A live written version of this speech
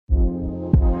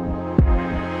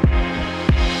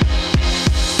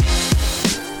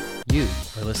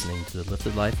listening to the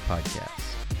Lifted Life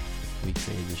podcast. We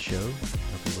created this show to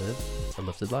help you live a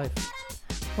lifted life.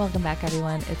 Welcome back,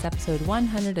 everyone. It's episode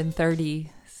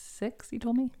 136, you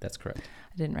told me? That's correct.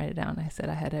 I didn't write it down. I said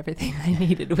I had everything I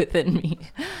needed within me.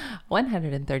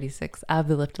 136 of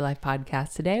the Lifted Life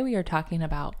podcast. Today we are talking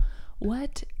about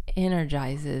what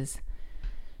energizes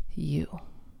you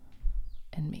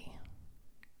and me.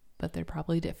 But they're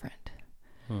probably different.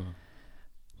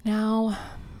 Now,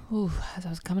 as I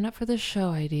was coming up for this show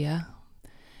idea,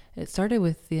 it started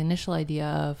with the initial idea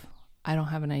of, I don't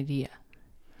have an idea.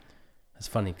 It's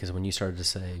funny because when you started to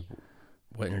say,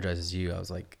 what energizes you? I was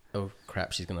like, oh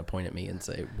crap, she's going to point at me and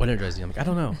say, what energizes you? I'm like, I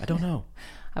don't know.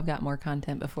 I've got more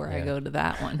content before I go to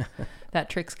that one.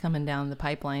 That trick's coming down the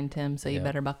pipeline, Tim, so you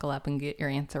better buckle up and get your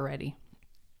answer ready.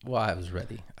 Well, I was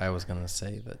ready. I was going to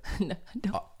say that No,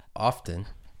 don't. Often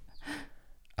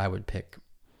I would pick,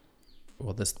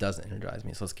 well, this doesn't energize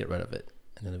me, so let's get rid of it.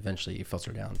 And then eventually you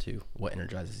filter down to what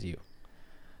energizes you.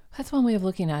 That's one way of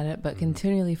looking at it, but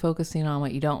continually focusing on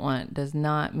what you don't want does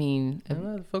not mean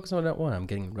I'm not focusing on what I don't want. I'm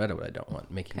getting rid of what I don't want,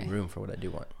 making room for what I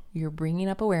do want. you're bringing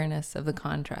up awareness of the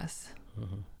contrast.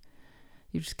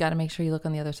 You just got to make sure you look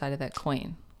on the other side of that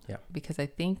coin. Yeah. Because I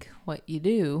think what you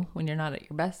do when you're not at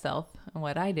your best self, and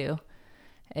what I do,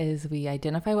 is we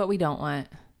identify what we don't want,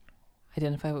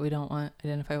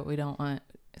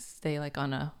 stay like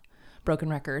on a broken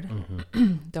record.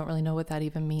 Don't really know what that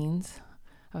even means.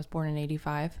 I was born in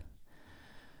 85.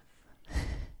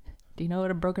 Do you know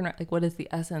what a broken record, like what is the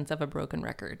essence of a broken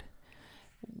record?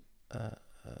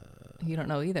 You don't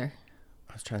know either.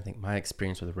 I was trying to think. My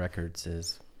experience with records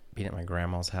is being at my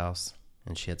grandma's house,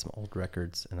 and she had some old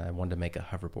records, and I wanted to make a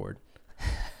hoverboard.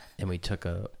 And we took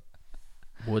a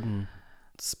wooden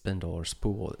spindle or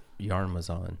spool that yarn was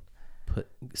on,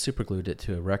 super glued it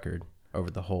to a record over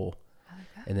the hole,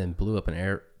 and then blew up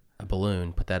a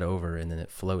balloon, put that over, and then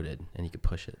it floated, and you could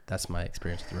push it. That's my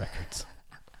experience with the records.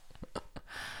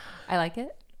 I like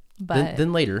it, but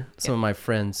then later, some of my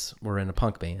friends were in a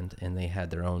punk band, and they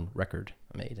had their own record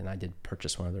made, and I did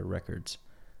purchase one of their records,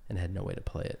 and had no way to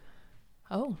play it.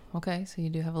 Oh, okay. So you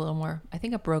do have a little more. I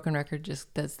think a broken record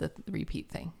just does the repeat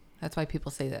thing. That's why people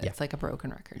say that it's like a broken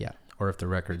record. Yeah. Or if the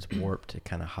record's warped, it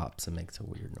kind of hops and makes a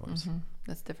weird noise.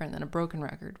 That's different than a broken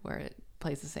record where it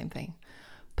plays the same thing.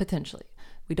 Potentially.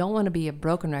 We don't want to be a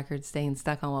broken record staying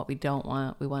stuck on what we don't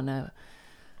want.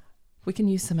 We can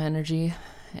use some energy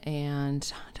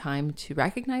and time to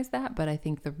recognize that. But I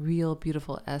think the real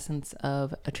beautiful essence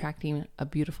of attracting a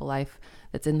beautiful life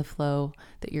that's in the flow,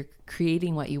 that you're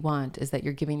creating what you want, is that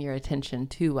you're giving your attention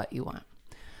to what you want.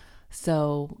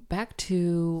 So back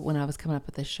to when I was coming up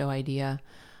with this show idea,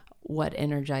 what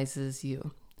energizes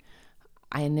you?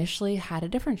 I initially had a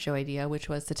different show idea, which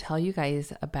was to tell you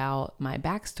guys about my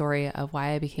backstory of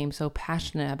why I became so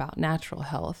passionate about natural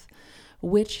health,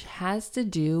 which has to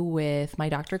do with my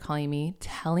doctor calling me,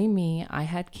 telling me I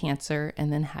had cancer,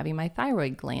 and then having my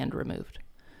thyroid gland removed.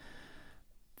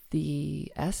 The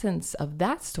essence of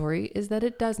that story is that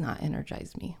it does not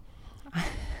energize me.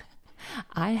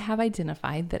 I have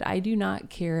identified that I do not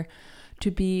care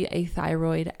to be a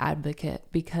thyroid advocate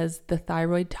because the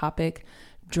thyroid topic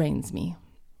drains me.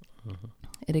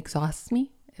 It exhausts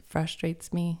me. It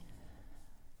frustrates me.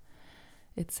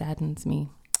 It saddens me.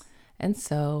 And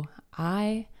so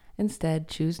I instead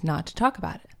choose not to talk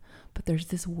about it. But there's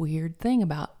this weird thing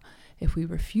about if we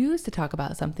refuse to talk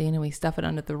about something and we stuff it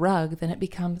under the rug, then it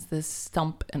becomes this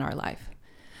stump in our life.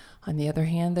 On the other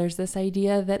hand, there's this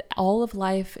idea that all of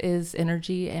life is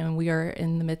energy and we are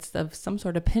in the midst of some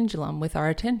sort of pendulum with our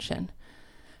attention.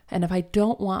 And if I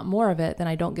don't want more of it, then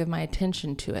I don't give my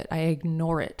attention to it. I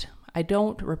ignore it. I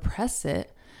don't repress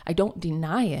it. I don't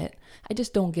deny it. I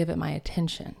just don't give it my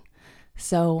attention.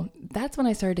 So that's when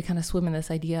I started to kind of swim in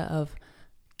this idea of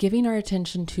giving our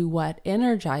attention to what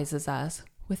energizes us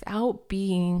without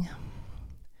being...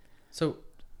 So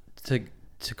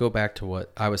to go back to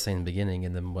what I was saying in the beginning,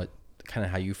 and then what kind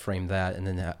of how you framed that, and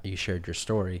then how you shared your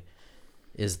story,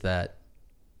 is that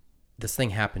this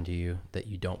thing happened to you that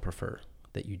you don't prefer,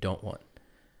 that you don't want.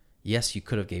 Yes, you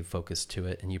could have gave focus to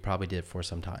it, and you probably did for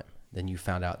some time. Then you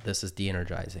found out this is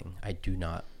de-energizing. I do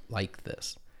not like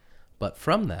this. But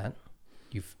from that,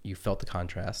 you felt the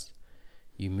contrast.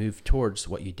 You moved towards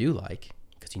what you do like,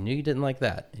 because you knew you didn't like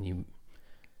that, and you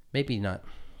maybe not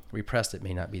repressed it.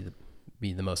 May not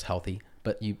be the most healthy,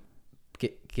 but you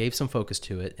gave some focus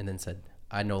to it, and then said,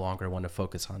 I no longer want to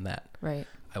focus on that. Right.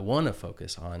 I want to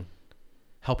focus on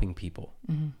helping people,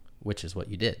 which is what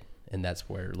you did. And that's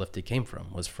where Lifted came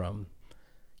from, was from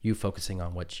you focusing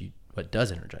on what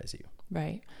does energize you.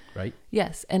 Right. Right?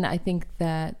 Yes. And I think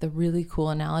that the really cool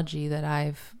analogy that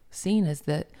I've seen is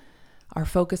that our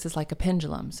focus is like a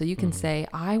pendulum. So you can say,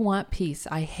 I want peace.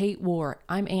 I hate war.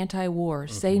 I'm anti-war.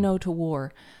 Say no to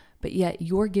war. But yet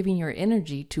you're giving your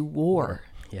energy to war.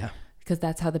 Yeah. Because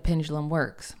that's how the pendulum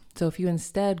works. So if you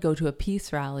instead go to a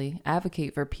peace rally,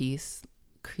 advocate for peace,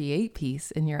 create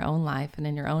peace in your own life and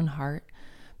in your own heart,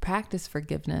 practice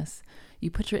forgiveness, you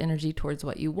put your energy towards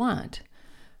what you want.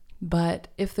 But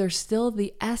if there's still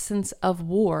the essence of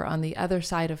war on the other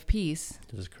side of peace,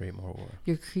 Just create more war.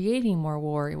 you're creating more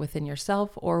war within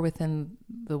yourself or within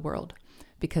the world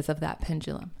because of that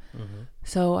pendulum.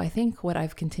 So I think what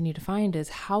I've continued to find is,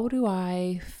 how do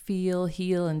I feel,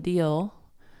 heal, and deal,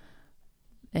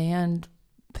 and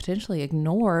potentially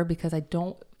ignore because I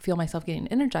don't feel myself getting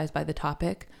energized by the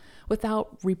topic,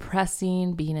 without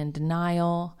repressing, being in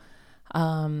denial,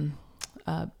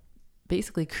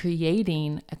 basically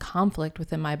creating a conflict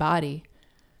within my body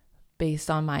based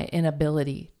on my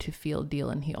inability to feel, deal,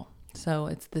 and heal. So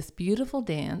it's this beautiful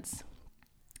dance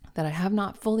that I have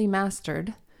not fully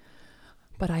mastered,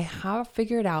 but I have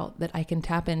figured out that I can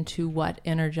tap into what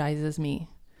energizes me.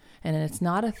 And it's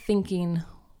not a thinking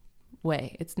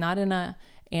way. It's not in a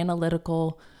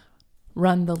analytical,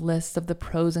 run the list of the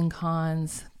pros and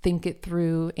cons, think it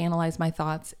through, analyze my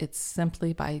thoughts. It's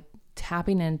simply by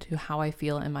tapping into how I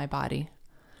feel in my body.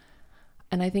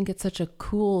 And I think it's such a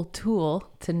cool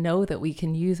tool to know that we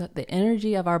can use the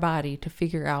energy of our body to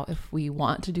figure out if we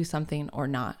want to do something or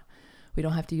not. We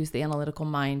don't have to use the analytical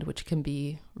mind, which can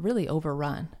be really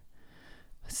overrun.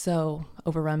 So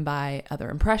overrun by other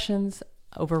impressions,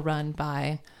 overrun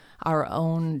by our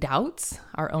own doubts,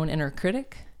 our own inner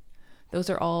critic. Those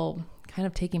are all kind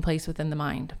of taking place within the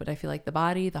mind. But I feel like the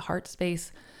body, the heart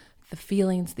space, the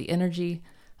feelings, the energy,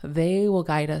 they will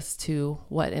guide us to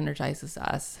what energizes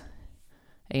us.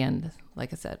 And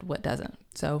like I said, what doesn't.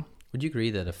 So would you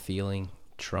agree that a feeling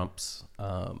trumps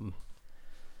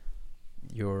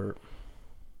your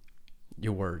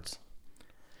words?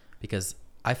 Because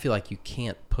I feel like you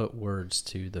can't put words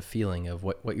to the feeling of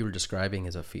what you were describing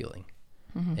as a feeling.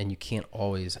 And you can't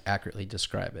always accurately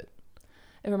describe it.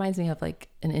 It reminds me of like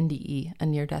an NDE, a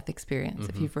near-death experience.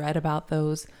 If you've read about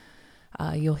those,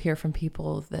 you'll hear from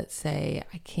people that say,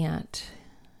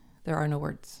 there are no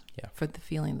words for the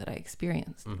feeling that I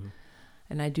experienced.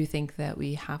 And I do think that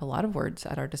we have a lot of words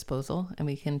at our disposal and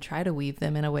we can try to weave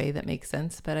them in a way that makes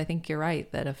sense. But I think you're right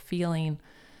that a feeling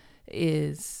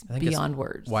is beyond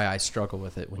words. Why I struggle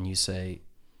with it when you say,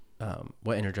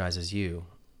 what energizes you?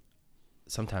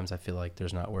 Sometimes I feel like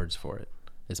there's not words for it.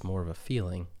 It's more of a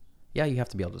feeling. Yeah, you have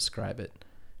to be able to describe it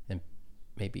and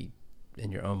maybe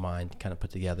in your own mind kind of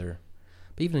put together.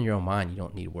 But even in your own mind, you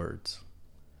don't need words.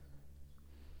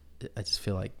 I just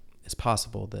feel like it's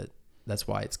possible that's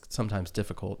why it's sometimes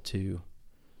difficult to,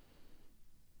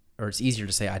 or it's easier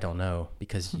to say, I don't know,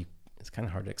 because it's kind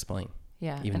of hard to explain.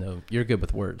 Yeah. Even though you're good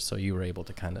with words, so you were able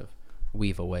to kind of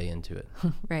weave a way into it.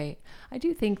 Right. I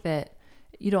do think that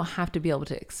you don't have to be able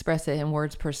to express it in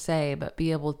words per se, but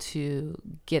be able to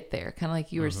get there. Kind of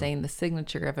like you were saying, the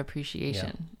signature of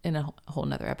appreciation in a whole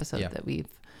nother episode that we've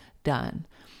done.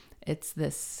 It's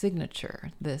this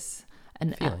signature,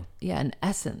 an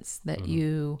essence that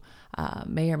you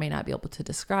may or may not be able to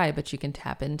describe, but you can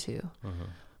tap into.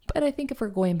 But I think if we're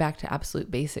going back to absolute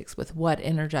basics with what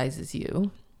energizes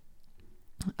you,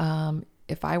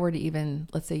 if I were to even,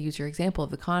 let's say, use your example of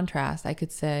the contrast, I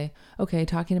could say, okay,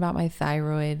 talking about my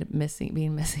thyroid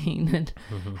being missing and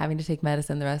having to take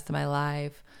medicine the rest of my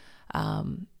life,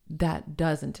 that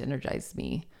doesn't energize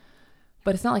me.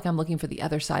 But it's not like I'm looking for the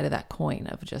other side of that coin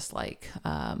of just like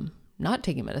not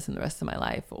taking medicine the rest of my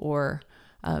life, or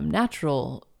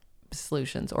natural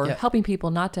solutions, or helping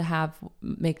people not to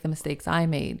make the mistakes I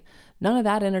made. None of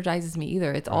that energizes me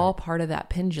either. It's all part of that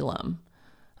pendulum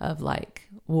of like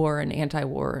war and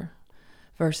anti-war,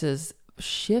 versus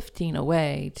shifting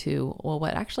away to, well,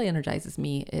 what actually energizes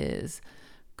me is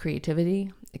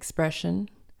creativity, expression,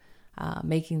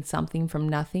 making something from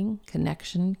nothing,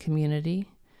 connection, community,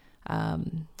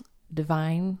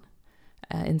 divine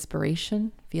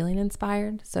inspiration, feeling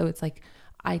inspired. So it's like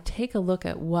I take a look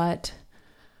at what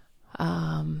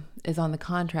is on the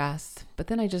contrast, but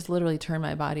then I just literally turn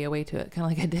my body away to it, kind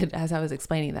of like I did as I was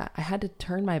explaining that. I had to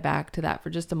turn my back to that for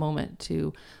just a moment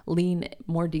to lean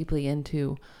more deeply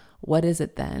into what is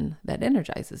it then that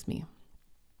energizes me.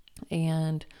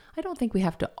 And I don't think we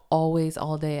have to always,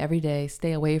 all day, every day,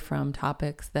 stay away from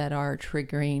topics that are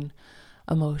triggering,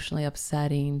 emotionally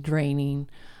upsetting, draining.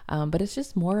 But it's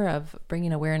just more of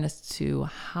bringing awareness to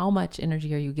how much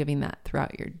energy are you giving that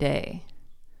throughout your day.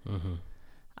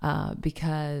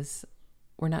 Because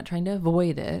we're not trying to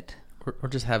avoid it. Or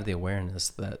just have the awareness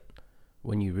that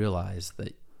when you realize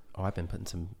that oh, I've been putting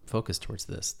some focus towards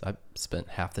this. I've spent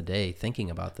half the day thinking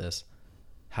about this.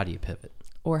 How do you pivot?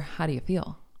 Or how do you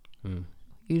feel?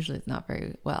 Usually it's not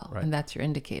very well. Right. And that's your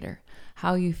indicator.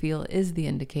 How you feel is the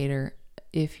indicator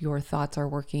if your thoughts are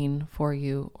working for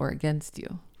you or against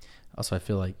you. Also, I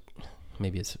feel like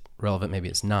maybe it's relevant, maybe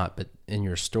it's not, but in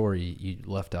your story, you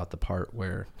left out the part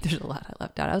where... There's a lot I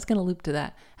left out. I was going to loop to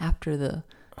that after the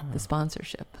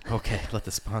sponsorship. Okay, let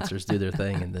the sponsors do their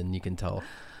thing, and then you can tell.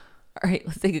 All right,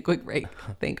 let's take a quick break.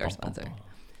 Thank our sponsor.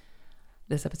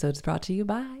 This episode is brought to you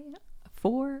by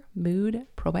 4 Mood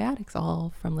Probiotics,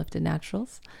 all from Lifted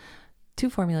Naturals. 2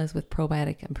 formulas with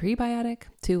probiotic and prebiotic,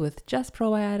 2 with just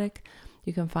probiotic.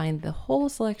 You can find the whole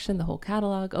selection, the whole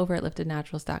catalog over at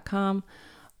liftednaturals.com.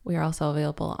 We are also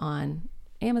available on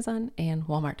Amazon and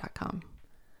Walmart.com.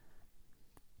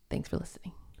 Thanks for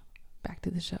listening. Back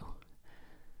to the show.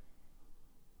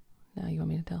 Now you want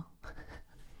me to tell?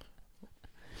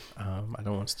 I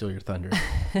don't want to steal your thunder.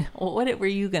 Well, what were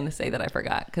you going to say that I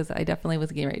forgot? Because I definitely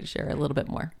was getting ready to share a little bit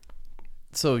more.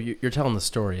 So you're telling the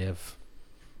story of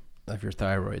your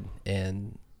thyroid,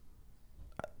 and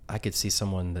I could see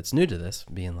someone that's new to this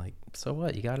being like, so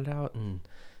what? You got it out and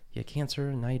you had cancer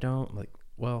and now you don't? Like,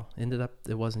 well, ended up,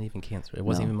 it wasn't even cancer. It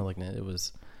wasn't even malignant. It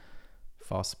was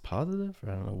false positive.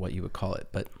 I don't know what you would call it,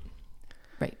 but.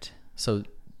 Right. So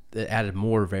it added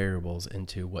more variables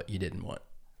into what you didn't want.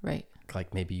 Right.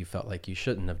 Like maybe you felt like you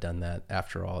shouldn't have done that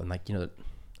after all. And like,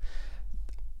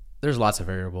 there's lots of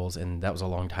variables, and that was a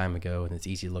long time ago, and it's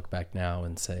easy to look back now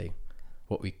and say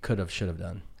what we could have, should have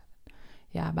done.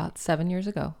 Yeah, about 7 years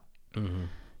ago. Mm-hmm.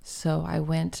 So I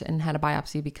went and had a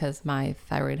biopsy because my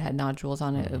thyroid had nodules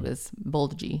on it. Mm-hmm. It was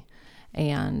bulgy,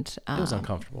 and it was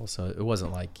uncomfortable. So it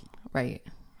wasn't like right.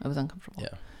 It was uncomfortable.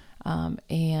 Yeah.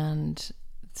 And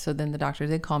so then the doctor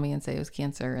did call me and say it was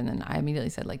cancer, and then I immediately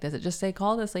said, like, does it just say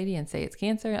call this lady and say it's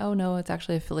cancer? Oh no, it's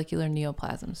actually a follicular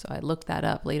neoplasm. So I looked that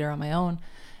up later on my own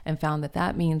and found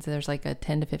that means there's like a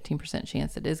 10 to 15%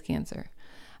 chance it is cancer.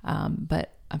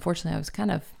 But unfortunately, I was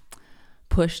kind of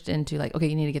pushed into like, okay,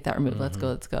 you need to get that removed. Mm-hmm.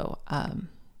 Let's go.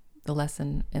 The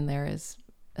lesson in there is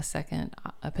a second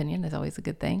opinion is always a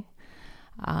good thing.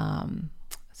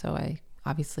 So I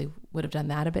obviously would have done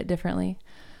that a bit differently.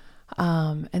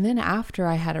 And then after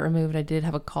I had it removed, I did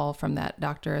have a call from that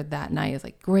doctor that night. It's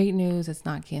like, great news, it's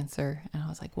not cancer. And I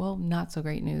was like, well, not so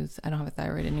great news. I don't have a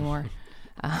thyroid anymore.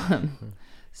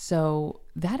 So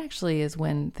that actually is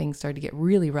when things started to get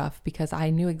really rough, because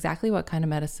I knew exactly what kind of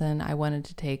medicine I wanted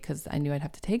to take, because I knew I'd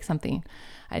have to take something.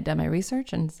 I'd done my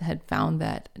research and had found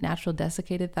that natural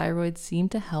desiccated thyroid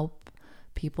seemed to help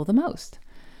people the most.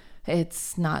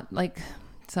 It's not like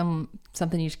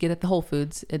something you should get at the Whole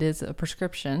Foods. It is a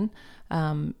prescription.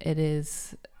 It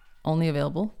is only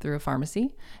available through a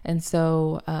pharmacy. And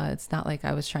so it's not like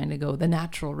I was trying to go the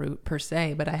natural route per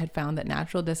se, but I had found that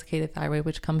natural desiccated thyroid,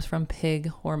 which comes from pig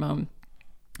hormone,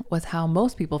 was how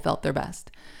most people felt their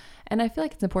best. And I feel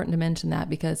like it's important to mention that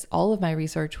because all of my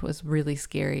research was really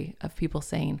scary, of people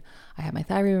saying, I had my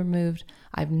thyroid removed.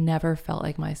 I've never felt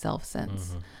like myself since.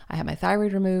 Mm-hmm. I had my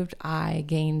thyroid removed. I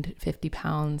gained 50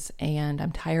 pounds and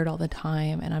I'm tired all the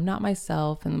time and I'm not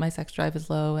myself and my sex drive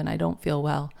is low and I don't feel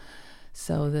well.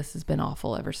 So this has been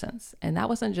awful ever since. And that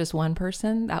wasn't just one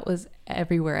person. That was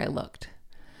everywhere I looked.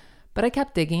 But I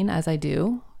kept digging, as I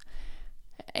do.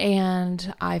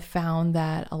 And I found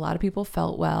that a lot of people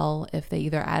felt well if they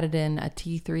either added in a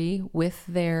T3 with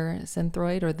their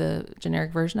Synthroid or the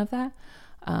generic version of that,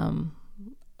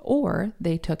 or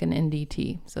they took an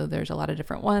NDT. So there's a lot of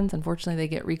different ones. Unfortunately, they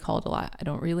get recalled a lot. I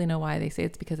don't really know why. They say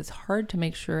it's because it's hard to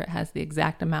make sure it has the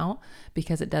exact amount,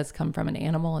 because it does come from an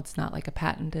animal. It's not like a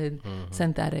patented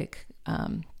synthetic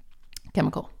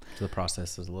chemical. So the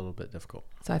process is a little bit difficult.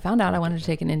 So I found out I wanted to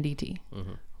take an NDT.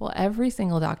 Mm-hmm. Well, every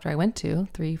single doctor I went to,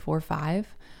 3, 4, 5,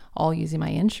 all using my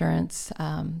insurance,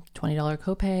 $20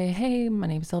 copay. Hey, my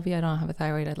name's Sylvia. I don't have a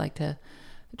thyroid. I'd like to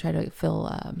try to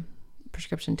fill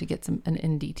prescription to get an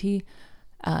NDT.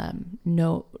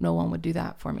 No one would do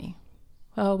that for me.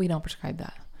 Oh, we don't prescribe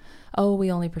that. Oh,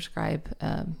 we only prescribe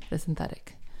the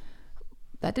synthetic.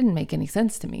 That didn't make any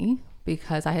sense to me,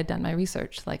 because I had done my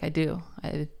research like I do. I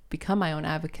had become my own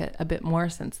advocate a bit more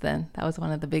since then. That was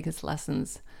one of the biggest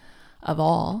lessons of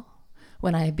all,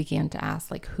 when I began to ask,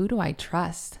 like, who do I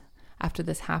trust after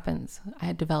this happens? I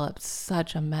had developed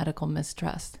such a medical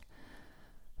mistrust.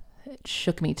 It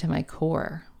shook me to my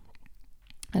core.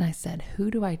 And I said,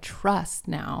 who do I trust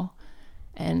now?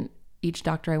 And each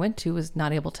doctor I went to was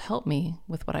not able to help me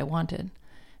with what I wanted.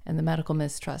 And the medical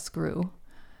mistrust grew.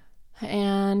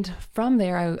 And from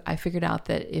there, I figured out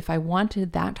that if I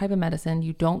wanted that type of medicine,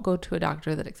 you don't go to a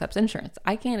doctor that accepts insurance.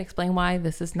 I can't explain why.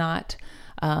 This is not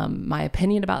my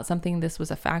opinion about something. This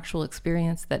was a factual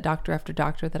experience that doctor after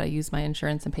doctor that I used my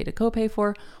insurance and paid a copay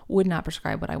for would not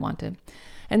prescribe what I wanted.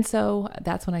 And so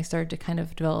that's when I started to kind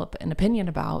of develop an opinion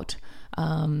about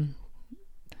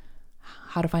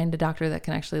how to find a doctor that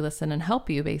can actually listen and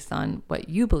help you based on what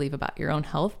you believe about your own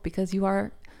health, because you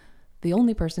are the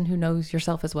only person who knows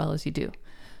yourself as well as you do.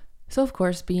 So of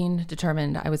course, being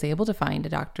determined, I was able to find a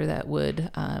doctor that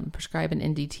would prescribe an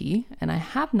NDT, and I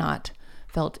have not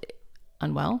felt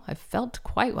unwell. I've felt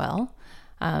quite well,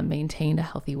 maintained a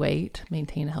healthy weight,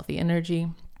 maintained a healthy energy.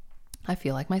 I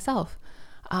feel like myself.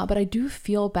 But I do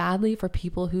feel badly for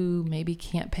people who maybe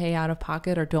can't pay out of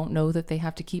pocket or don't know that they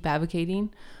have to keep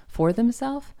advocating for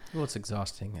themselves. Well, it's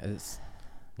exhausting. It's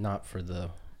not for the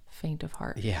faint of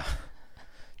heart. Yeah.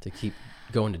 To keep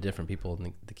going to different people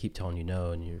and to keep telling you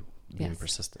no, and you're being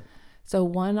persistent. So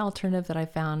one alternative that I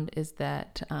found is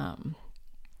that, and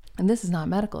this is not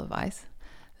medical advice,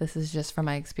 this is just from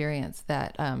my experience,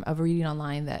 that of reading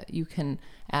online, that you can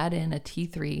add in a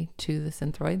T3 to the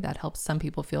Synthroid. That helps some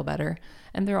people feel better.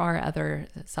 And there are other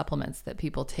supplements that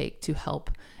people take to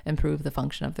help improve the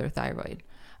function of their thyroid.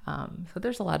 So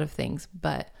there's a lot of things,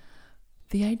 but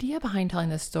the idea behind telling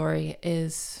this story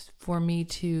is for me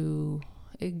to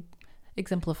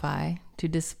exemplify, to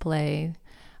display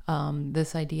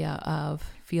this idea of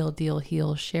feel, deal,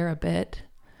 heal, share a bit,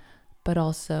 but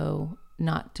also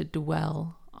not to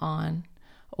dwell on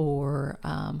or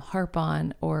harp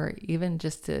on, or even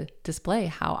just to display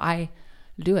how I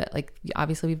do it. Like,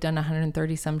 obviously we've done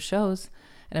 130 some shows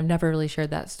and I've never really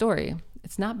shared that story.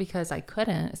 It's not because I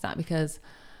couldn't, it's not because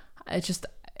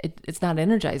it's not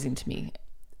energizing to me.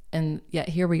 And yet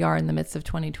here we are in the midst of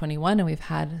 2021 and we've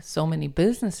had so many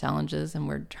business challenges and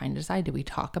we're trying to decide, do we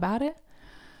talk about it?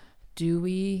 Do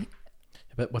we?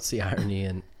 But what's the irony?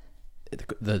 And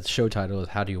the show title is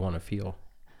How Do You Want to Feel?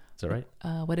 Is that right?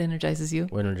 What energizes you?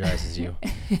 What energizes you?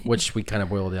 Which we kind of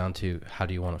boil down to, how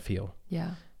do you want to feel?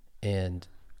 Yeah. And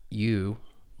you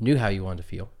knew how you wanted to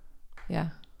feel. Yeah.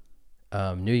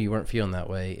 Knew you weren't feeling that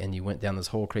way, and you went down this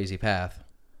whole crazy path.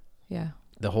 Yeah.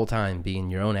 The whole time being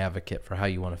your own advocate for how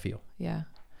you want to feel. Yeah.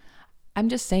 I'm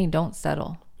just saying, don't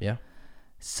settle. Yeah.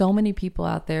 So many people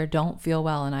out there don't feel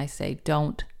well, and I say,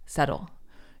 don't settle.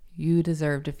 You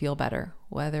deserve to feel better,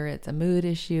 whether it's a mood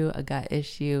issue, a gut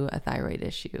issue, a thyroid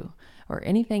issue, or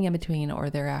anything in between or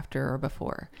thereafter or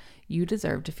before. You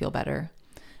deserve to feel better.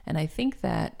 And I think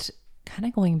that kind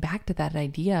of going back to that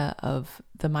idea of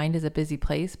the mind is a busy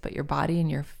place, but your body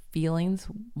and your feelings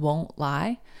won't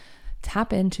lie.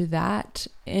 Tap into that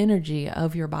energy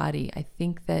of your body. I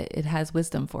think that it has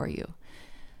wisdom for you.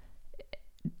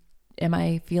 Am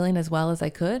I feeling as well as I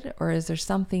could, or is there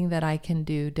something that I can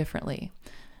do differently?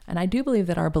 And I do believe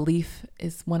that our belief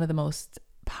is one of the most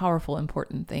powerful,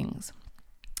 important things.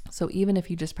 So even if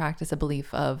you just practice a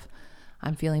belief of,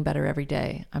 I'm feeling better every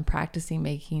day, I'm practicing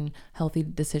making healthy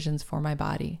decisions for my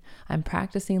body, I'm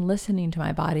practicing listening to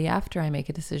my body after I make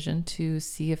a decision to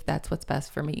see if that's what's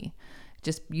best for me.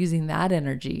 Just using that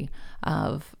energy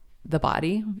of the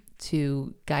body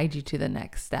to guide you to the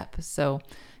next step. So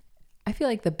I feel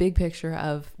like the big picture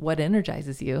of what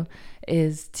energizes you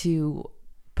is to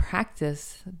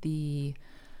practice the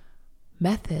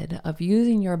method of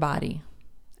using your body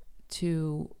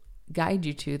to guide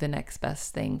you to the next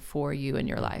best thing for you in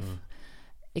your life. Mm-hmm.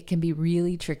 It can be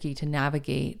really tricky to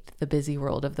navigate the busy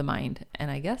world of the mind. And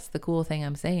I guess the cool thing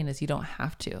I'm saying is you don't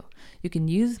have to. You can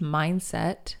use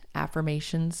mindset,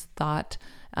 affirmations, thought,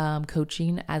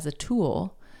 coaching as a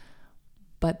tool,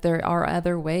 but there are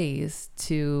other ways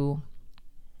to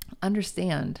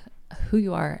understand who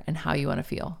you are and how you want to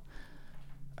feel.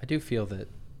 I do feel that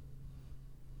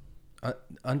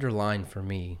underlying for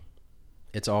me,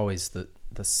 it's always the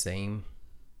same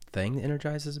thing that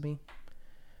energizes me,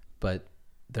 but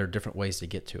there are different ways to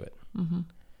get to it. Mm-hmm.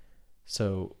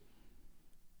 So,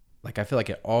 like, I feel like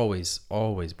it always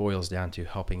boils down to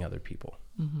helping other people.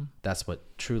 Mm-hmm. That's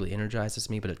what truly energizes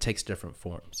me, but it takes different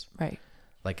forms. Right.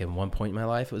 Like, in one point in my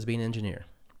life, it was being an engineer.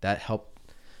 That helped.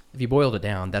 If you boiled it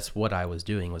down, that's what I was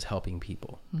doing, was helping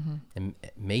people. Mm-hmm. And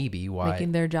maybe why...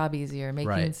 making their job easier,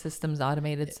 making systems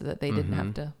automated so that they didn't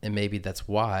have to... And maybe that's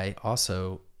why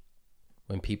also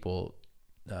when people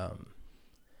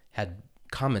had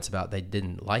comments about they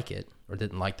didn't like it or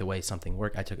didn't like the way something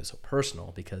worked, I took it so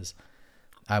personal because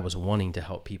I was wanting to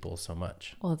help people so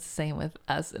much. Well, it's the same with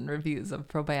us in reviews of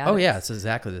probiotics. Oh, yeah, it's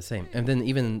exactly the same. And then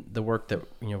even the work that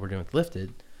we're doing with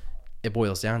Lifted, it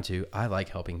boils down to I like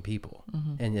helping people.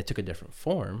 Mm-hmm. And it took a different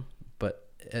form, but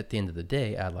at the end of the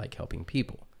day, I like helping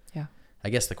people. Yeah. I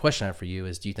guess the question I have for you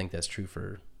is, do you think that's true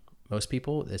for most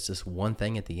people? It's just one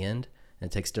thing at the end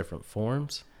and it takes different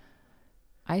forms?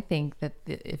 I think that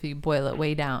if you boil it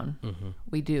way down,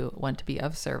 we do want to be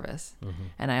of service.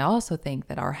 And I also think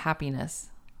that our happiness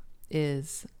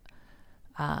is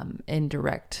in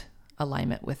direct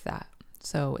alignment with that.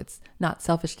 So it's not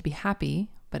selfish to be happy,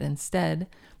 but instead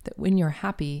that when you're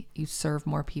happy, you serve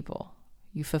more people,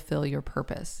 you fulfill your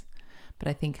purpose. But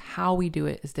I think how we do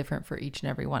it is different for each and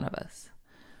every one of us.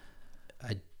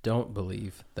 I don't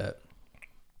believe that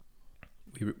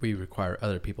we require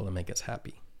other people to make us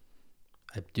happy.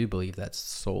 I do believe that's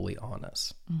solely on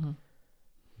us.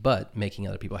 But making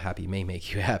other people happy may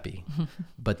make you happy.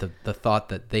 But the thought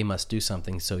that they must do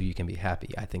something so you can be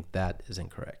happy, I think that is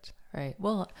incorrect. Right.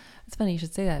 Well, it's funny you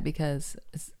should say that, because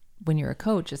when you're a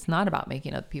coach, it's not about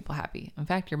making other people happy. In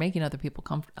fact, you're making other people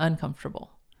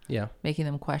uncomfortable. Yeah. Making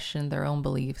them question their own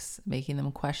beliefs, making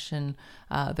them question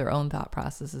their own thought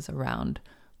processes around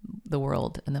the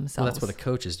world and themselves. Well, that's what a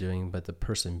coach is doing, but the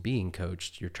person being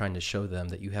coached, you're trying to show them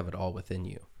that you have it all within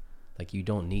you. Like, you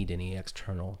don't need any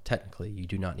external, technically, you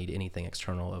do not need anything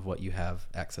external of what you have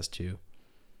access to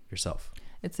yourself.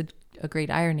 It's a great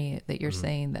irony that you're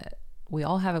saying that we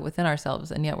all have it within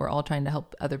ourselves, and yet we're all trying to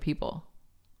help other people.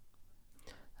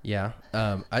 Yeah.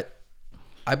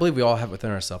 I believe we all have it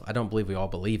within ourselves. I don't believe we all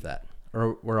believe that,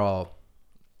 or we're all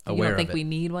aware of it. You don't think we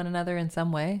need one another in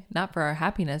some way? Not for our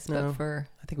happiness, but for...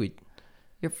 I think we...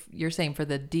 You're saying for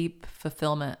the deep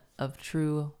fulfillment of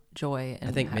true joy and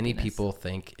I think happiness. many people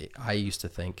think, I used to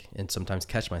think, and sometimes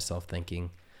catch myself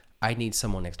thinking, I need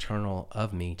someone external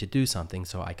of me to do something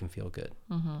so I can feel good.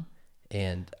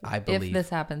 And I believe... If this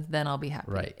happens, then I'll be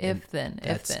happy. Right. If then.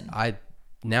 I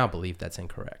now believe that's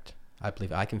incorrect. I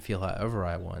believe I can feel however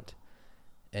I want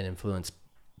and influence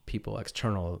people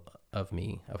external of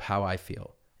me, of how I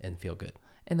feel, and feel good.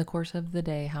 In the course of the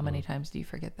day, how many times do you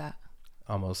forget that?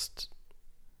 Almost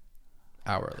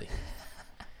hourly.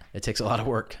 It takes a lot of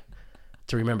work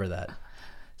to remember that.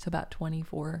 So about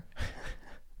 24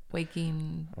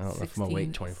 waking. I don't know if I'm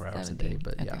awake 24 hours 17. a day,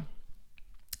 but yeah.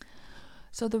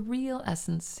 So the real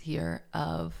essence here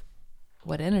of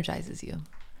what energizes you,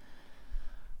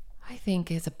 I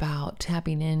think, is about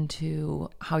tapping into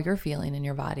how you're feeling in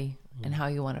your body and how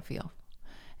you want to feel.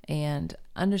 And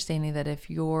understanding that if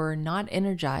you're not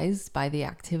energized by the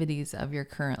activities of your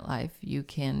current life, you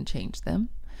can change them.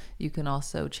 You can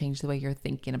also change the way you're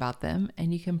thinking about them,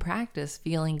 and you can practice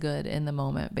feeling good in the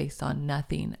moment based on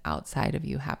nothing outside of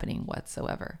you happening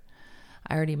whatsoever.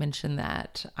 I already mentioned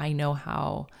that I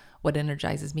know what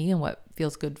energizes me and what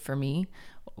feels good for me,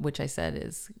 which I said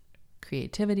is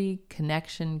creativity,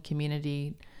 connection,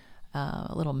 community,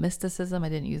 a little mysticism. I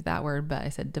didn't use that word, but I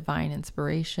said divine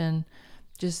inspiration.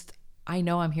 Just, I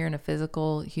know I'm here in a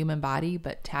physical human body,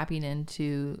 but tapping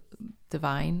into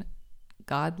divine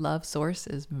God, love, source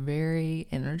is very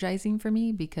energizing for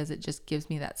me, because it just gives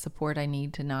me that support I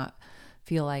need to not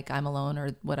feel like I'm alone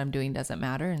or what I'm doing doesn't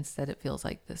matter. Instead, it feels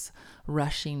like this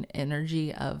rushing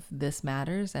energy of this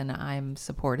matters and I'm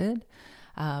supported.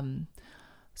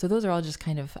 So those are all just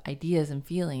kind of ideas and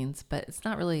feelings, but it's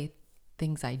not really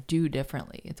things I do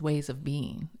differently. It's ways of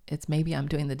being. It's maybe I'm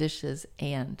doing the dishes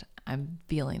and I'm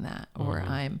feeling that, or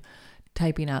I'm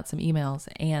typing out some emails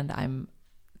and I'm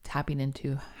tapping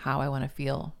into how I want to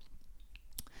feel.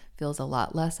 Feels a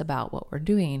lot less about what we're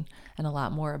doing and a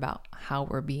lot more about how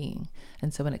we're being.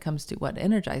 And so when it comes to what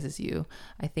energizes you,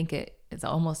 I think it's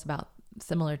almost about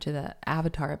similar to the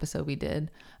Avatar episode we did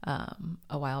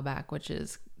a while back, which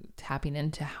is tapping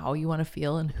into how you want to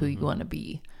feel and who you want to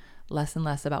be. Less and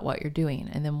less about what you're doing.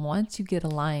 And then once you get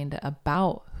aligned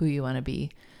about who you want to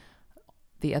be,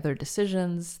 the other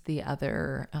decisions, the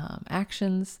other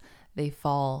actions, they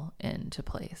fall into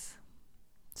place.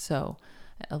 So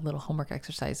a little homework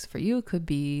exercise for you could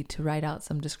be to write out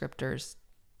some descriptors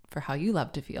for how you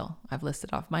love to feel. I've listed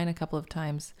off mine a couple of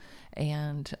times.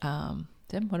 And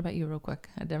Tim, what about you real quick?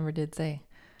 I never did say,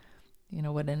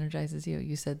 what energizes you?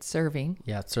 You said serving.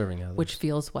 Yeah, it's serving others. Which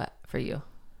feels what for you?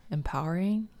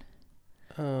 Empowering?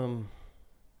 I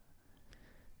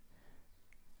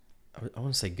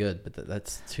want to say good, but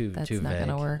that's too vague. That's not going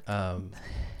to work.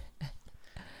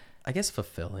 I guess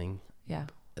fulfilling. Yeah.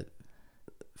 It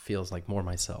feels like more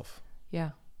myself.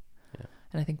 Yeah.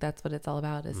 And I think that's what it's all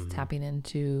about, is tapping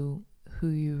into who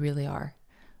you really are,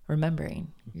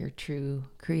 remembering your true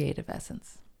creative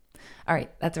essence. All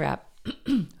right, that's a wrap.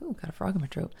 Ooh, got a frog in my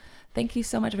throat. Thank you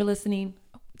so much for listening.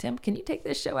 Tim, can you take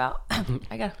this show out?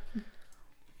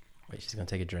 Wait, she's going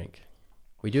to take a drink.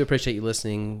 We do appreciate you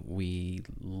listening. We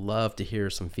love to hear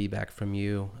some feedback from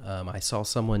you. I saw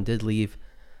someone did leave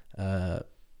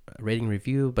rating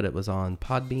review, but it was on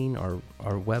Podbean,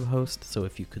 our web host. So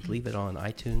if you could leave it on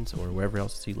iTunes or wherever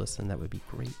else you listen, that would be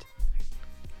great.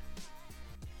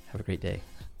 Have a great day.